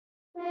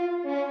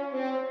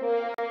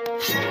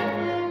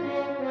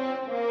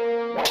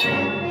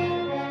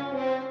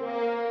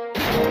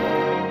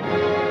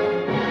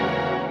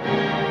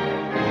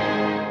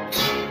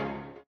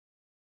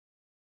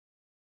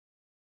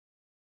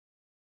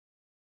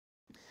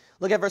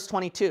Look at verse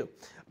 22.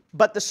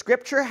 But the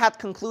scripture hath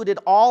concluded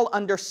all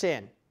under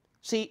sin.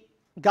 See,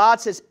 God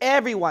says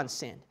everyone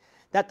sinned.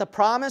 That the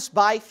promise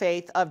by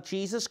faith of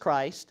Jesus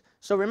Christ.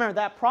 So remember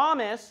that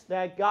promise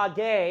that God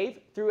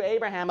gave through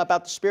Abraham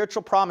about the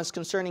spiritual promise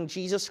concerning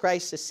Jesus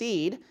Christ, the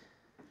seed.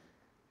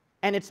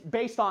 And it's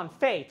based on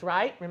faith,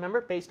 right?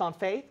 Remember, based on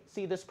faith.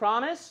 See this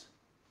promise?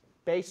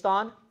 Based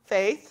on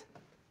faith.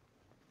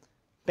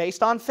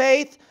 Based on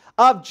faith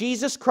of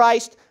Jesus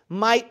Christ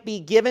might be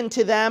given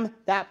to them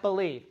that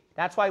believe.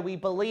 That's why we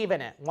believe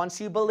in it.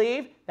 Once you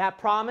believe, that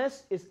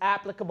promise is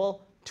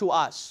applicable to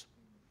us.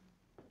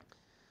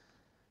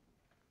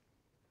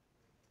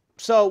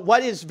 So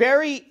what is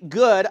very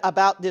good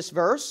about this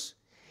verse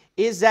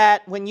is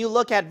that when you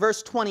look at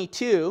verse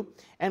 22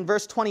 and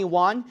verse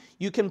 21,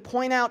 you can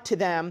point out to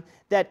them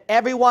that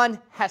everyone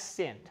has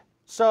sinned.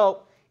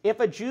 So if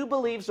a Jew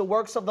believes the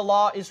works of the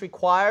law is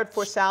required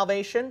for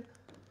salvation,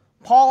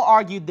 Paul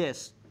argued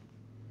this.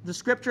 The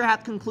scripture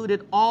hath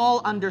concluded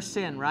all under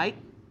sin, right?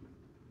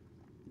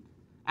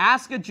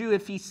 Ask a Jew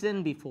if he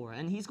sinned before,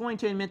 and he's going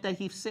to admit that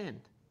he's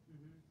sinned.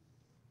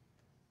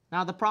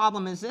 Now the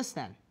problem is this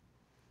then.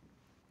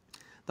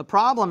 The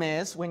problem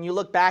is, when you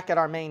look back at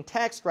our main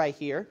text right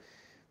here,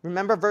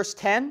 remember verse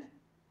 10?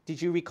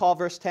 Did you recall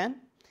verse 10?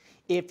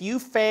 If you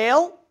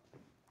fail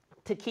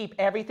to keep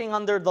everything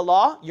under the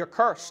law, you're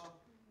cursed.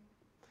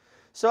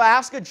 So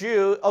ask a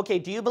Jew, okay,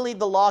 do you believe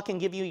the law can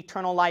give you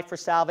eternal life for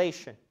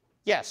salvation?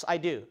 Yes, I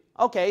do.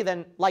 Okay,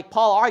 then like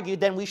Paul argued,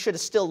 then we should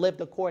have still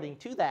lived according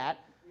to that.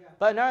 Yeah.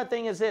 But another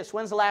thing is this,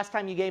 when's the last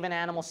time you gave an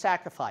animal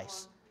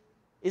sacrifice?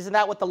 Isn't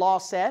that what the law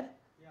said?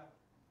 Yeah.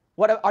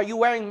 What, are you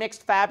wearing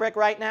mixed fabric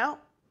right now?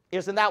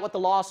 Isn't that what the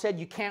law said?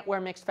 You can't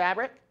wear mixed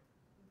fabric?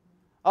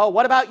 Oh,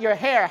 what about your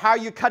hair? How are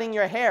you cutting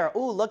your hair?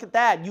 Oh, look at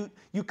that.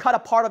 You cut a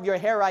part of your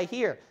hair right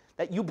here.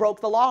 That you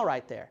broke the law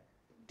right there.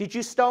 Did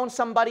you stone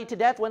somebody to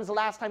death? When's the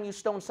last time you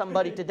stoned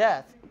somebody to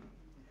death?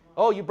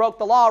 Oh, you broke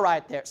the law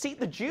right there. See,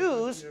 the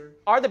Jews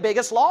are the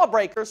biggest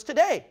lawbreakers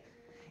today.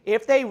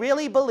 If they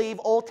really believe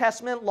Old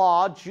Testament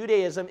law,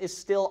 Judaism is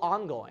still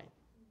ongoing.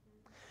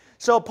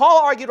 So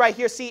Paul argued right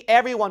here, see,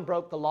 everyone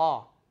broke the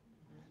law.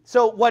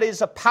 So what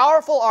is a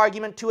powerful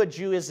argument to a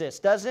Jew is this.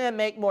 Doesn't it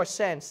make more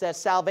sense that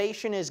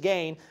salvation is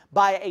gained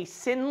by a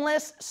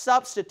sinless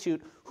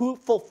substitute who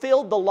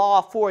fulfilled the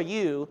law for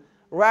you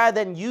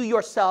rather than you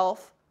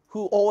yourself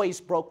who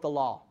always broke the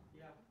law?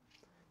 Yeah.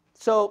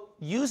 So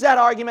use that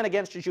argument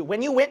against a Jew.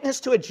 When you witness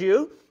to a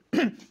Jew,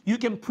 you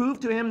can prove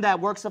to him that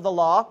works of the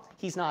law,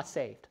 he's not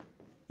saved.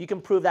 You can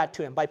prove that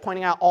to him by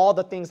pointing out all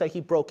the things that he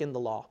broke in the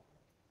law.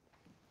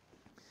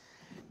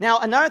 Now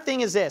another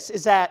thing is this,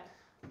 is that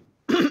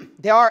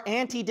there are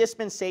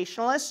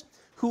anti-dispensationalists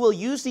who will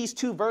use these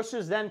two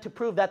verses then to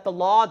prove that the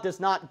law does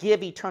not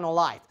give eternal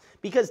life.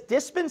 Because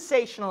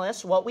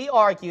dispensationalists, what we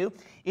argue,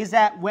 is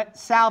that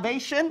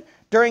salvation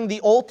during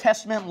the Old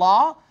Testament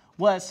law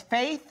was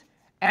faith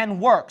and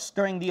works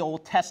during the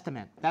Old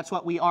Testament. That's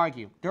what we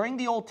argue. During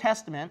the Old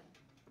Testament,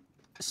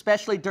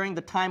 especially during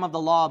the time of the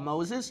law of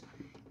Moses,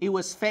 it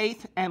was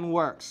faith and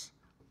works.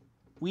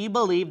 We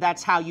believe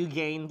that's how you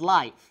gained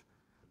life.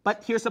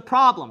 But here's the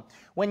problem.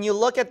 When you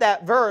look at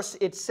that verse,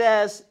 it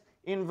says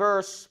in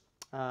verse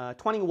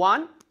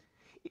 21,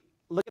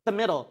 look at the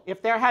middle.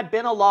 If there had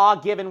been a law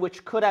given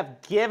which could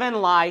have given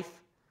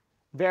life,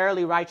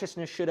 verily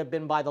righteousness should have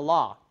been by the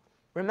law.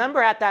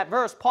 Remember at that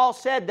verse, Paul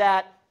said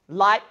that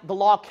the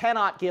law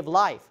cannot give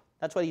life.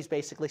 That's what he's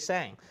basically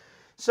saying.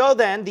 So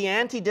then, the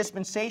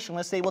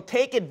anti-dispensationalists, they will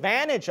take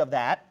advantage of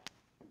that,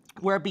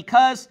 where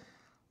because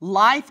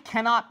life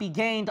cannot be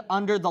gained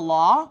under the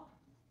law,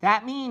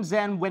 that means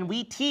then when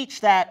we teach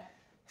that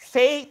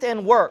faith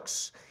and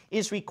works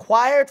is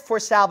required for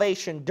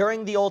salvation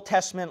during the Old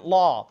Testament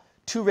law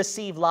to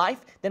receive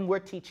life, then we're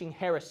teaching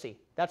heresy.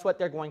 That's what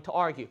they're going to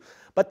argue.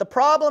 But the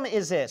problem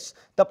is this.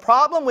 The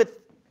problem with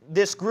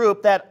this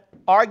group that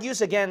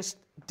argues against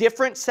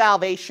different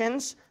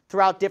salvations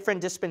throughout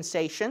different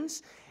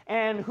dispensations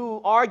and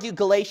who argue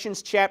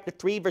Galatians chapter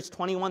 3, verse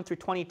 21 through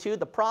 22,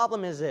 the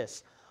problem is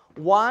this.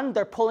 One,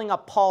 they're pulling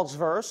up Paul's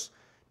verse.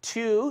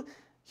 Two,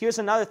 here's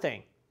another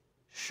thing.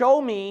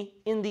 Show me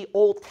in the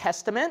Old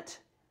Testament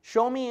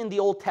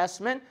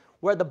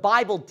where the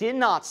Bible did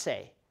not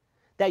say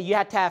that you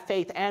had to have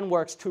faith and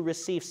works to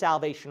receive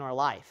salvation or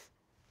life.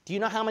 Do you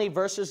know how many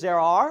verses there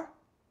are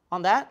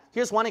on that?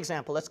 Here's one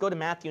example. Let's go to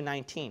Matthew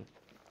 19.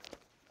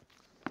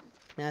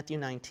 Matthew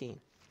 19.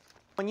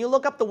 When you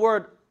look up the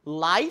word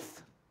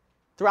life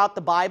throughout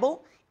the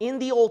Bible, in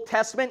the Old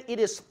Testament, it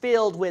is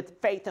filled with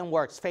faith and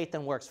works, faith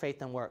and works,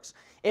 faith and works.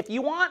 If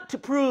you want to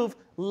prove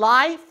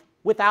life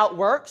without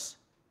works,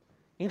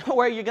 you know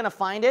where you're going to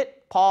find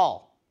it?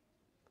 Paul.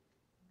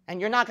 And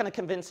you're not going to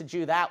convince a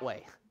Jew that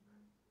way.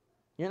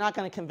 You're not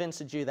going to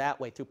convince a Jew that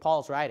way through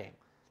Paul's writing.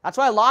 That's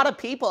why a lot of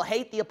people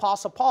hate the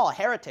Apostle Paul.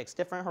 Heretics,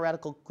 different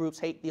heretical groups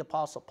hate the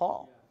Apostle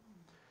Paul.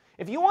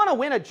 If you want to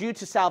win a Jew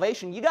to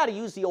salvation, you got to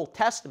use the Old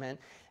Testament.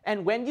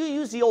 And when you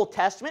use the Old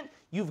Testament,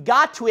 you've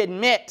got to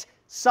admit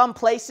some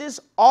places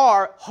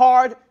are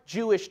hard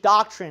Jewish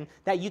doctrine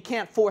that you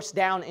can't force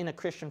down in a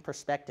Christian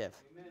perspective.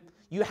 Amen.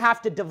 You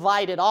have to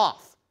divide it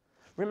off.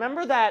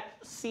 Remember that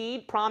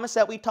seed promise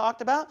that we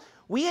talked about?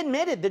 We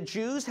admitted the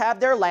Jews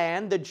have their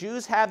land, the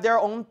Jews have their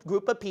own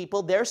group of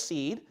people, their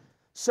seed,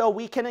 so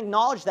we can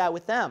acknowledge that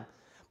with them.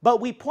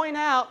 But we point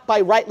out,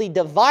 by rightly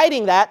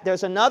dividing that,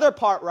 there's another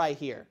part right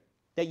here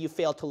that you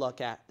fail to look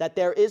at, that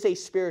there is a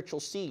spiritual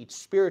seed,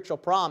 spiritual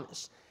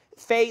promise.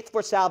 Faith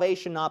for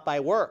salvation, not by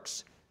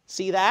works.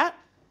 See that?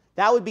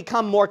 That would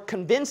become more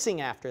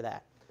convincing after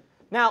that.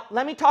 Now,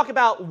 let me talk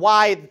about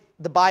why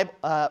the Bible,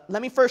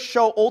 let me first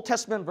show Old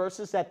Testament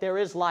verses that there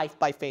is life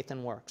by faith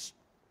and works.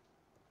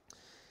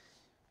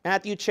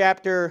 Matthew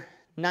chapter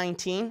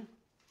 19,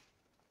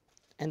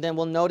 and then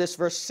we'll notice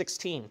verse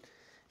 16.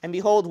 And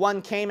behold,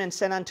 one came and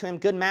said unto him,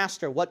 Good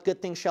master, what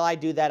good thing shall I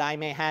do that I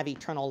may have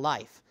eternal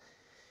life?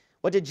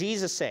 What did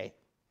Jesus say?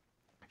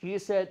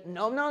 Jesus said,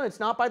 no, it's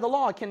not by the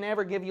law. I can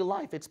never give you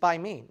life. It's by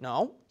me.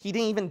 No, he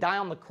didn't even die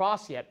on the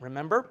cross yet.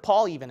 Remember?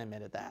 Paul even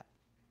admitted that.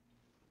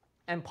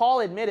 And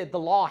Paul admitted the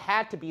law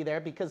had to be there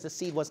because the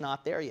seed was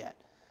not there yet.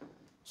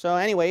 So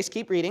anyways,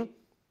 keep reading.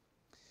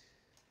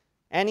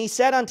 And he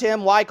said unto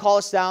him, Why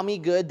callest thou me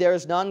good? There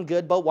is none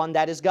good but one,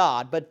 that is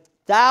God. But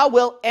thou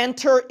wilt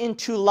enter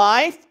into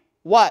life.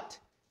 What?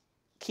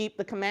 Keep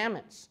the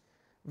commandments.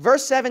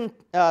 Verse 18,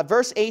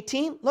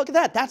 look at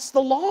that. That's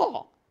the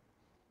law.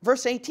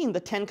 Verse 18, the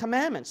 10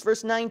 commandments.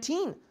 Verse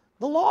 19,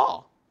 the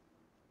law.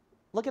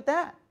 Look at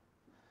that.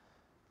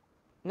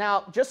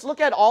 Now, just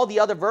look at all the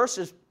other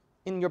verses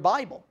in your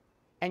Bible,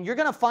 and you're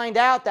going to find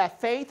out that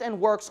faith and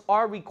works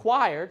are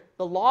required.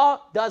 The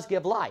law does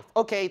give life.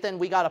 Okay, then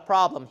we got a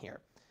problem here.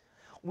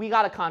 We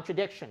got a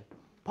contradiction.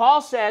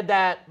 Paul said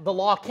that the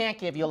law can't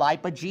give you life,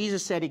 but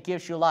Jesus said it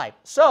gives you life.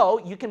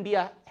 So you can be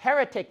a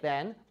heretic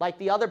then, like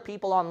the other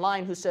people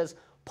online who says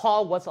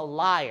Paul was a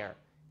liar.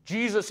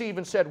 Jesus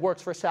even said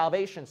works for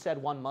salvation, said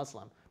one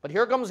Muslim. But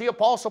here comes the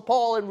Apostle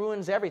Paul and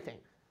ruins everything.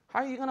 How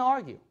are you going to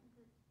argue?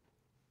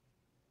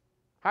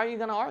 How are you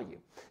going to argue?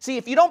 See,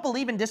 if you don't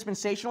believe in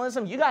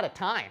dispensationalism, you got a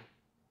time.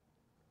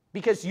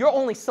 Because you're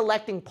only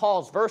selecting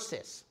Paul's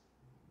verses.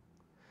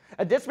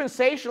 A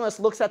dispensationalist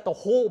looks at the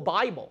whole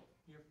Bible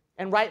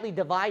and rightly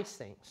divides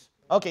things.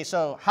 Okay,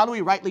 so how do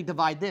we rightly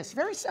divide this?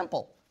 Very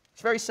simple.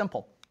 It's very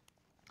simple.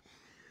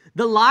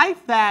 The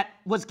life that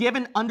was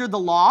given under the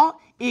law,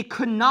 it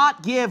could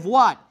not give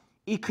what?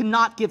 It could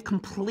not give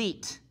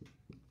complete.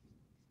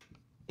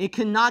 It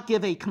could not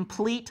give a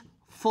complete,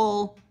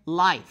 full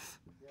life.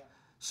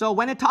 So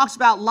when it talks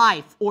about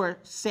life or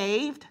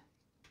saved,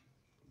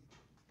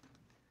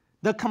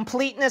 the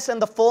completeness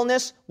and the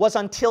fullness was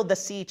until the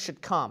seed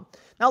should come.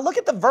 Now look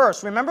at the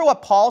verse. Remember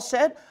what Paul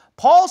said?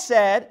 Paul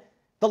said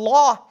the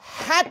law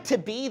had to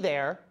be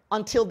there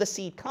until the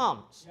seed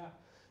comes. Yeah.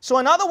 So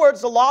in other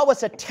words, the law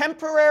was a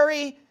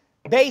temporary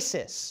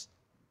basis.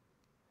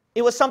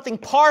 It was something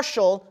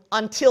partial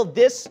until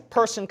this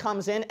person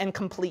comes in and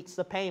completes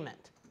the payment.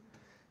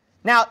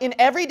 Now, in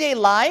everyday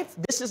life,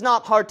 this is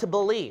not hard to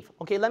believe.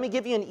 Okay, let me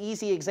give you an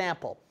easy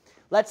example.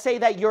 Let's say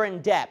that you're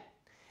in debt.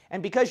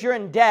 And because you're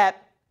in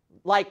debt,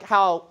 like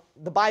how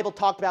the Bible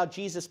talked about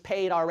Jesus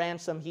paid our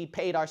ransom, he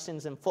paid our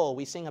sins in full.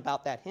 We sing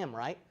about that hymn,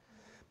 right?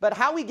 But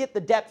how we get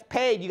the debt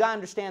paid, you got to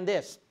understand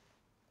this.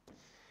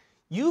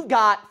 You've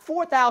got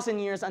 4,000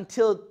 years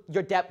until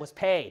your debt was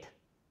paid.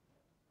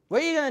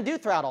 What are you going to do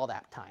throughout all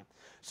that time?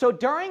 So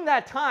during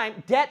that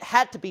time, debt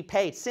had to be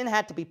paid. Sin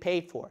had to be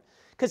paid for.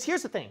 Because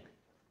here's the thing.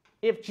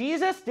 If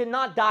Jesus did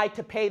not die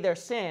to pay their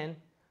sin,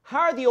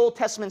 how are the Old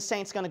Testament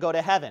saints going to go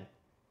to heaven?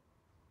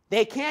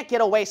 They can't get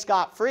away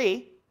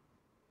scot-free.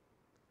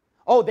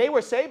 Oh, they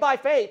were saved by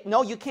faith.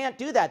 No, you can't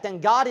do that.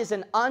 Then God is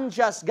an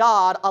unjust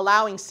God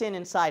allowing sin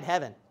inside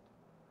heaven.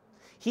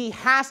 He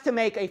has to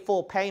make a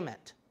full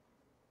payment.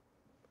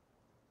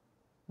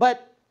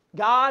 But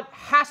God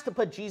has to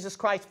put Jesus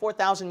Christ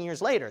 4,000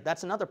 years later.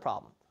 That's another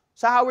problem.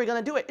 So how are we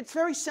going to do it? It's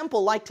very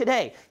simple, like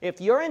today. If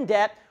you're in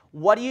debt,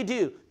 what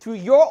do? Through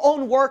your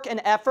own work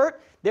and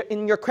effort,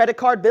 in your credit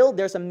card bill,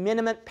 there's a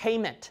minimum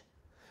payment.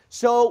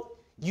 So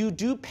you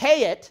do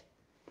pay it,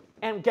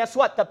 and guess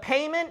what? The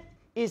payment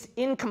is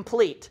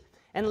incomplete.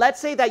 And let's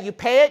say that you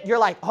pay it, you're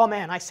like, oh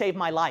man, I saved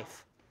my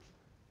life.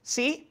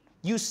 See?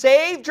 You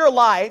saved your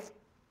life.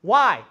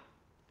 Why?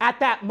 At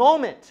that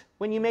moment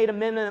when you made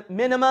a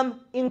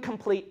minimum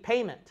incomplete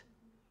payment.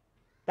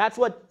 That's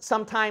what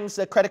sometimes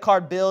the credit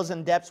card bills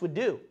and debts would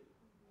do.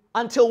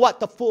 Until what?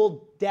 The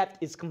full debt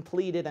is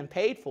completed and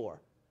paid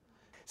for.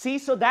 See,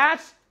 so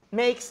that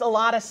makes a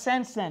lot of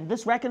sense then.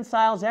 This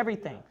reconciles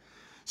everything.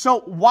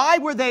 So why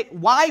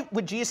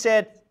would Jesus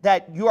say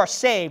that you are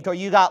saved or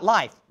you got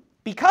life?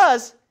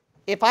 Because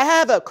if I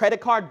have a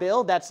credit card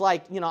bill that's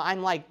like,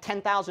 I'm like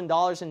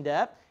 $10,000 in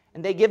debt,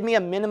 and they give me a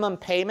minimum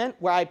payment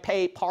where I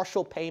pay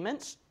partial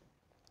payments,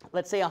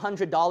 let's say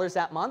 $100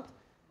 that month,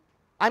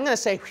 I'm going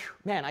to say,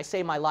 man, I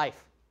saved my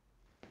life.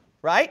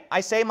 Right? I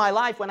saved my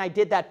life when I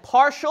did that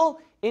partial,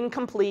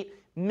 incomplete,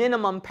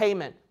 minimum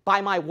payment by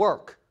my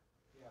work.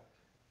 Yeah.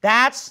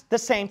 That's the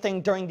same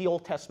thing during the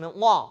Old Testament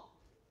law.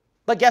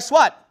 But guess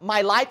what?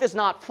 My life is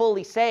not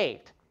fully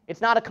saved. It's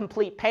not a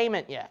complete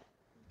payment yet.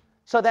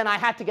 So then I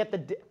had to get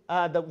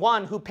the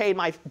one who paid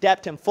my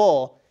debt in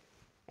full,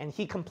 and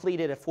he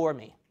completed it for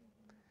me.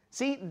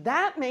 See,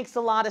 that makes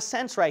a lot of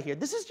sense right here.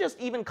 This is just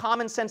even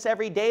common sense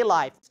everyday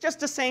life. It's just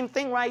the same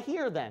thing right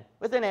here then,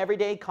 with an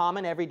everyday,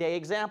 common, everyday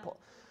example.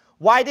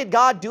 Why did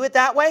God do it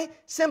that way?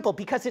 Simple,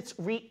 because it's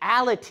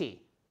reality.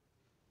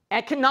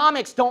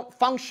 Economics don't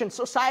function,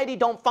 society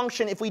don't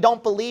function if we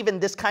don't believe in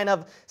this kind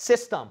of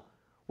system,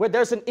 where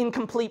there's an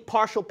incomplete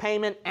partial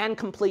payment and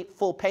complete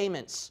full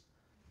payments.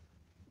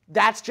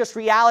 That's just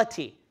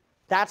reality.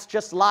 That's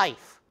just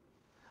life.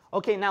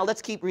 Okay, now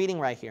let's keep reading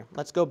right here.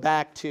 Let's go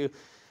back to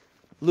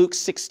Luke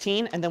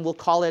 16, and then we'll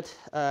call it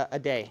a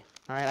day.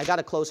 All right, I got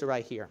to close it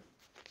right here.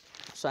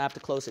 So I have to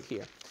close it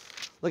here.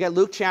 Look at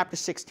Luke chapter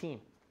 16.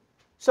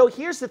 So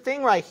here's the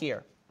thing right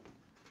here.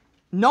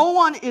 No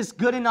one is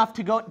good enough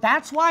to go.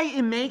 That's why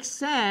it makes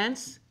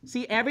sense.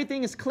 See,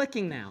 everything is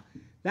clicking now.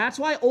 That's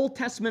why Old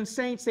Testament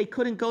saints, they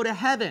couldn't go to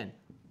heaven.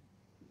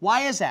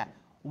 Why is that?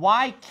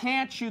 Why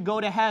can't you go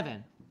to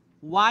heaven?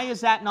 Why is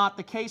that not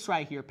the case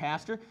right here,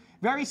 Pastor?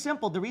 Very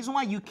simple. The reason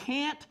why you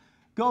can't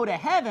go to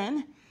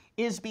heaven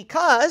is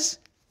because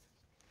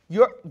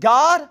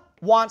God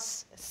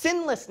wants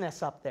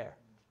sinlessness up there.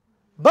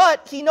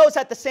 But he knows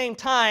at the same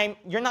time,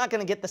 you're not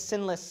going to get the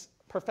sinless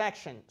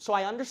perfection. So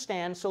I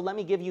understand. So let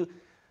me give you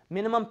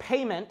minimum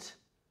payment,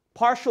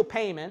 partial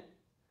payment,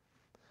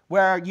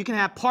 where you can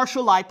have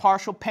partial life,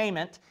 partial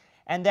payment,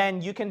 and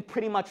then you can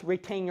pretty much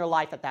retain your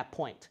life at that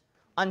point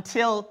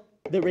until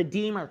the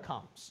Redeemer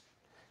comes.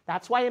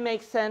 That's why it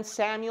makes sense.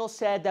 Samuel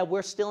said that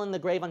we're still in the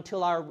grave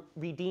until our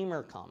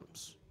Redeemer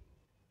comes.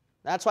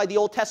 That's why the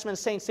Old Testament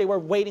saints, they were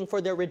waiting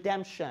for their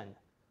redemption.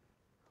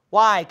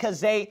 Why? Because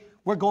they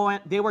were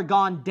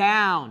gone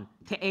down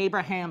to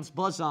Abraham's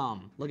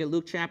bosom. Look at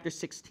Luke chapter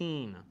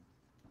 16.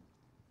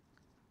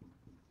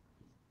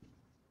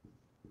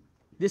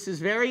 This is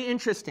very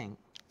interesting.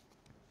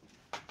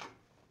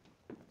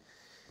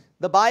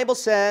 The Bible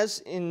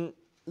says in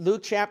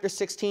Luke chapter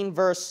 16,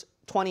 verse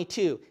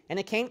 22, "And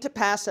it came to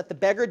pass that the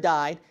beggar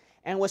died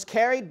and was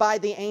carried by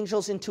the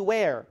angels into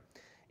where?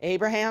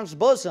 Abraham's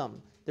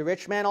bosom. The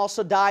rich man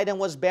also died and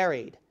was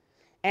buried.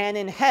 And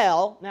in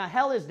hell," now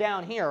hell is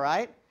down here,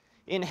 right?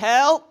 "In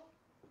hell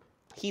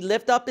he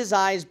lift up his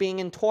eyes, being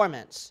in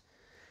torments."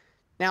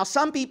 Now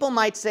some people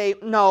might say,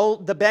 no,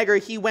 the beggar,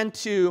 he went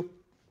to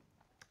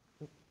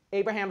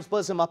Abraham's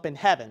bosom up in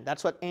heaven.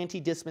 That's what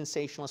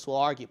anti-dispensationalists will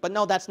argue. But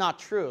no, that's not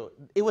true.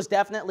 It was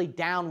definitely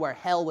down where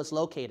hell was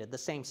located, the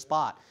same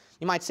spot.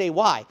 You might say,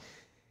 why?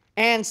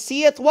 "And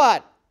seeth"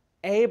 what?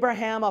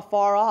 "Abraham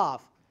afar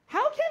off."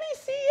 How can he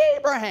see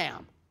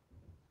Abraham?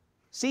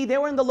 See, they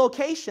were in the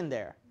location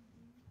there.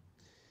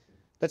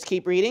 Let's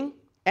keep reading.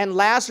 "And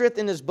Lazarus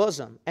in his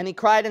bosom. And he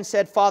cried and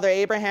said, Father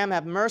Abraham,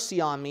 have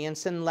mercy on me, and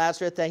send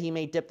Lazarus that he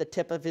may dip the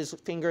tip of his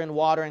finger in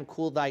water and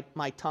cool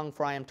my tongue,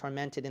 for I am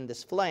tormented in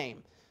this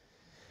flame."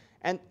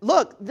 And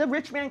look, the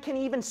rich man can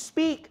even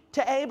speak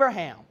to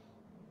Abraham.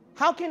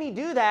 How can he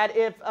do that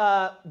if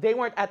they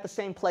weren't at the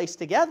same place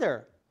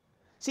together?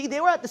 See, they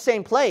were at the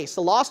same place.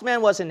 The lost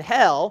man was in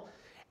hell,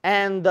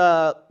 and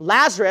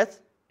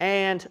Lazarus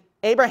and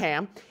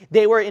Abraham,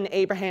 they were in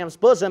Abraham's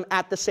bosom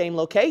at the same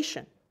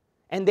location.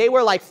 And they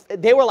were like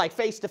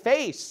face to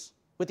face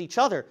with each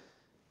other.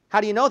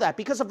 How do you know that?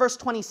 Because of verse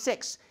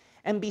 26.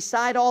 "And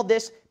beside all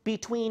this,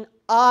 between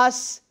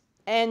us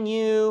and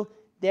you,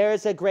 there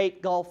is a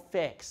great gulf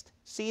fixed."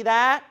 See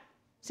that?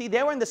 See,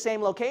 they were in the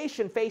same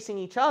location facing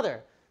each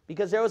other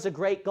because there was a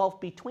great gulf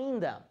between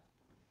them.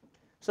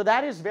 So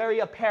that is very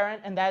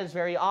apparent and that is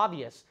very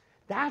obvious.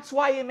 That's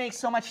why it makes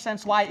so much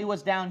sense why it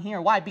was down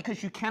here. Why?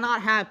 Because you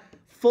cannot have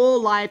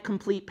full life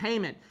complete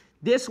payment.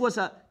 This was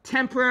a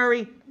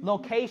temporary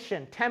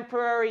location,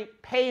 temporary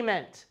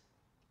payment,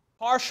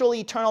 partial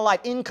eternal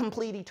life,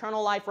 incomplete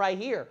eternal life right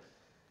here.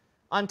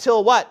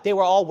 Until what? They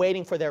were all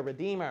waiting for their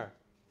Redeemer.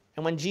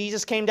 And when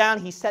Jesus came down,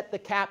 he set the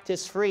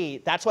captives free.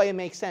 That's why it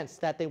makes sense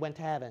that they went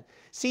to heaven.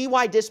 See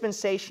why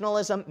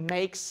dispensationalism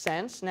makes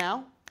sense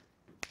now?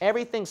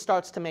 Everything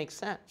starts to make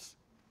sense.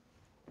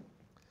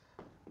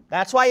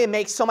 That's why it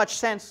makes so much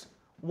sense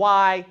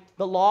why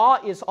the law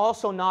is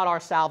also not our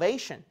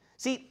salvation.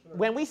 See,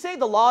 when we say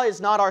the law is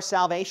not our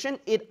salvation,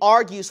 it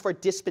argues for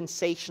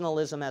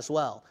dispensationalism as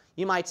well.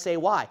 You might say,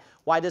 why?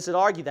 Why does it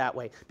argue that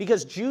way?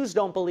 Because Jews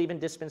don't believe in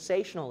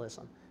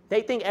dispensationalism.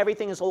 They think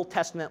everything is Old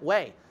Testament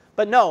way.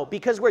 But no,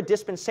 because we're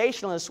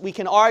dispensationalists, we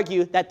can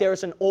argue that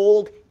there's an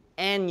Old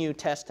and New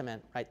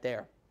Testament right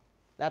there.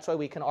 That's why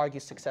we can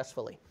argue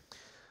successfully.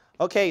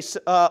 Okay,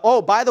 so,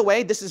 oh, by the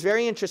way, this is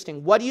very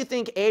interesting. What do you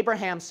think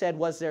Abraham said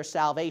was their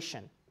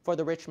salvation for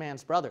the rich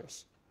man's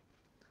brothers?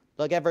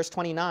 Look at verse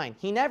 29.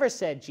 He never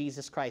said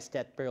Jesus Christ,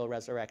 death, burial,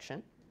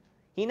 resurrection.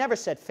 He never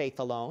said faith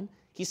alone.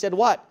 He said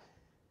what?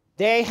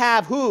 They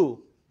have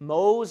who?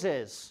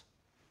 Moses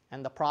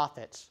and the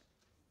prophets.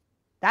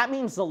 That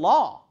means the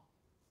law.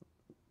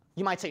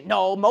 You might say,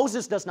 no,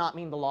 Moses does not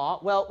mean the law.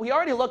 Well, we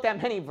already looked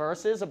at many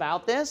verses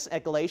about this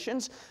at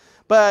Galatians,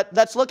 but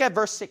let's look at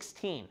verse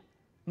 16.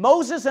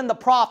 Moses and the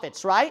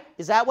prophets, right?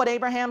 Is that what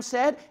Abraham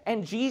said?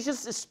 And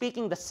Jesus is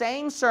speaking the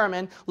same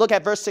sermon. Look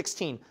at verse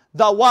 16.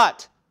 The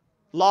what?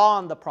 Law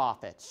and the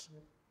prophets.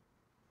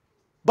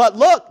 But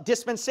look,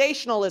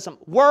 dispensationalism.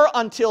 Were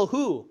until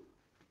who?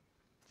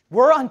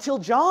 Were until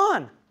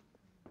John.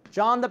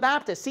 John the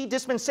Baptist. See,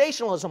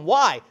 dispensationalism.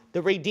 Why?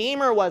 The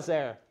Redeemer was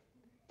there.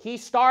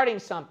 He's starting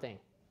something.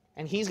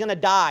 And he's going to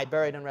die,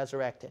 buried, and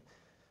resurrected.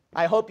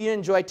 I hope you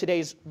enjoyed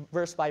today's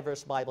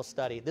verse-by-verse Bible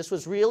study. This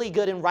was really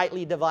good in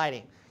rightly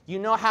dividing. You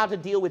know how to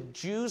deal with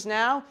Jews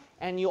now,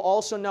 and you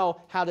also know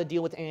how to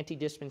deal with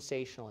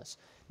anti-dispensationalists.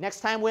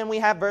 Next time when we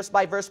have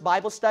verse-by-verse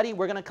Bible study,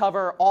 we're going to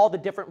cover all the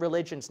different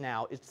religions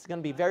now. It's going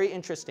to be very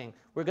interesting.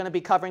 We're going to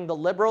be covering the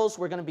liberals.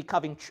 We're going to be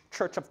covering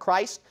Church of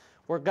Christ.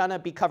 We're going to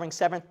be covering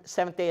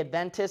Seventh-day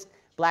Adventists,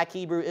 Black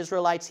Hebrew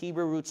Israelites,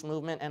 Hebrew Roots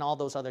Movement, and all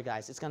those other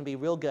guys. It's going to be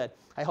real good.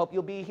 I hope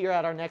you'll be here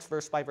at our next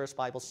verse-by-verse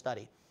Bible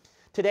study.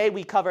 Today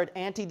we covered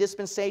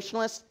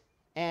anti-dispensationalists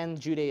and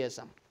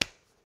Judaism.